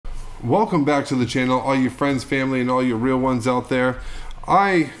Welcome back to the channel, all you friends, family, and all you real ones out there.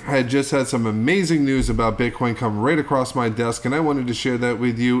 I had just had some amazing news about Bitcoin come right across my desk, and I wanted to share that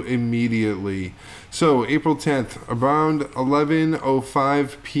with you immediately. So April 10th, around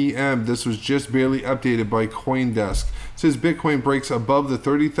 11:05 p.m., this was just barely updated by CoinDesk. It says Bitcoin breaks above the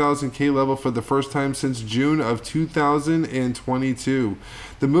 30,000K level for the first time since June of 2022.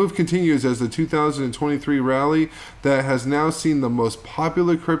 The move continues as the 2023 rally that has now seen the most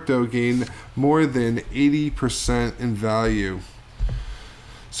popular crypto gain more than 80% in value.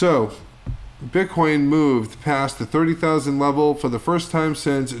 So, Bitcoin moved past the 30,000 level for the first time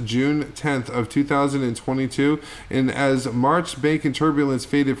since June 10th of 2022, and as March banking turbulence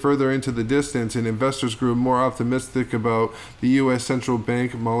faded further into the distance and investors grew more optimistic about the U.S. central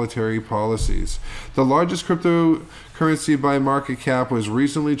bank monetary policies. The largest cryptocurrency by market cap was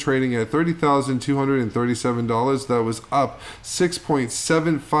recently trading at $30,237. That was up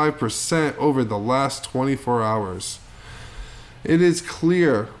 6.75% over the last 24 hours. It is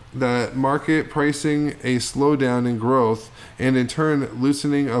clear that market pricing a slowdown in growth and in turn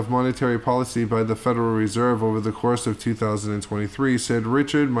loosening of monetary policy by the Federal Reserve over the course of 2023, said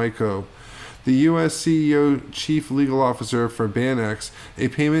Richard Miko, the U.S. CEO Chief Legal Officer for BanX, a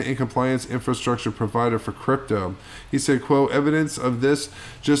payment and compliance infrastructure provider for crypto. He said, quote, "Evidence of this,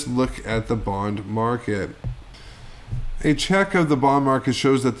 just look at the bond market." A check of the bond market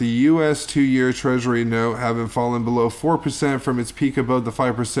shows that the U.S. 2-year Treasury note having fallen below 4% from its peak above the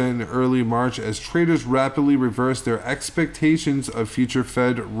 5% in early March as traders rapidly reversed their expectations of future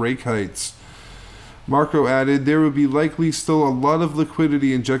Fed rate hikes. Marco added, there will be likely still a lot of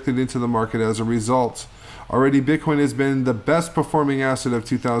liquidity injected into the market as a result. Already, Bitcoin has been the best performing asset of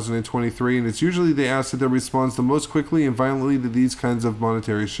 2023, and it's usually the asset that responds the most quickly and violently to these kinds of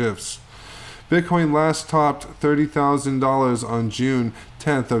monetary shifts. Bitcoin last topped $30,000 on June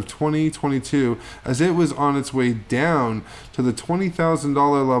 10th of 2022 as it was on its way down to the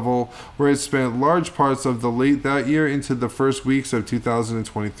 $20,000 level where it spent large parts of the late that year into the first weeks of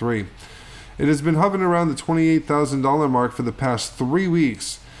 2023. It has been hovering around the $28,000 mark for the past 3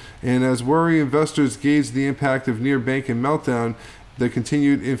 weeks, and as worry investors gauge the impact of near banking meltdown, the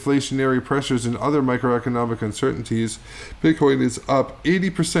continued inflationary pressures and other microeconomic uncertainties, Bitcoin is up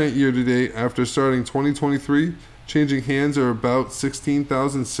 80% year to date after starting 2023, changing hands are about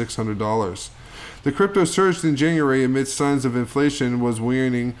 $16,600. The crypto surged in January amidst signs of inflation was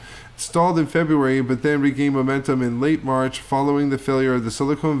waning, stalled in February, but then regained momentum in late March following the failure of the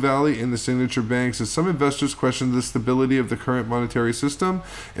Silicon Valley and the signature banks as some investors questioned the stability of the current monetary system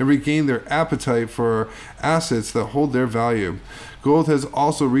and regained their appetite for assets that hold their value. Gold has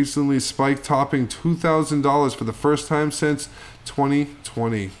also recently spiked, topping $2,000 for the first time since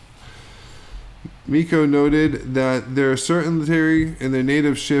 2020. Miko noted that their certainty in their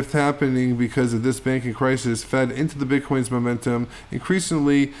native shift happening because of this banking crisis fed into the Bitcoin's momentum.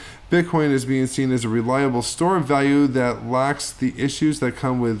 Increasingly, Bitcoin is being seen as a reliable store of value that lacks the issues that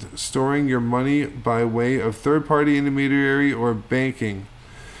come with storing your money by way of third-party intermediary or banking.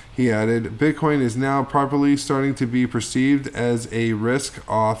 He added, Bitcoin is now properly starting to be perceived as a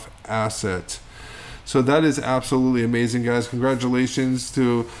risk-off asset. So that is absolutely amazing, guys. Congratulations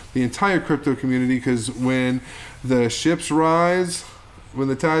to the entire crypto community, because when the ships rise, when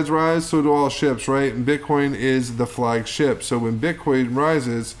the tides rise, so do all ships, right? And Bitcoin is the flagship. So when Bitcoin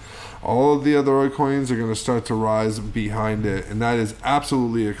rises, all of the other altcoins are going to start to rise behind it, and that is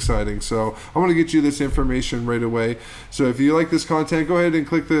absolutely exciting. So I want to get you this information right away. So if you like this content, go ahead and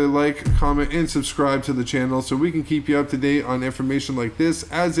click the like, comment, and subscribe to the channel so we can keep you up to date on information like this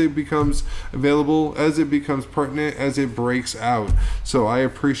as it becomes available, as it becomes pertinent, as it breaks out. So I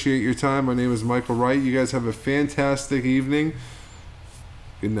appreciate your time. My name is Michael Wright. You guys have a fantastic evening.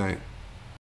 Good night.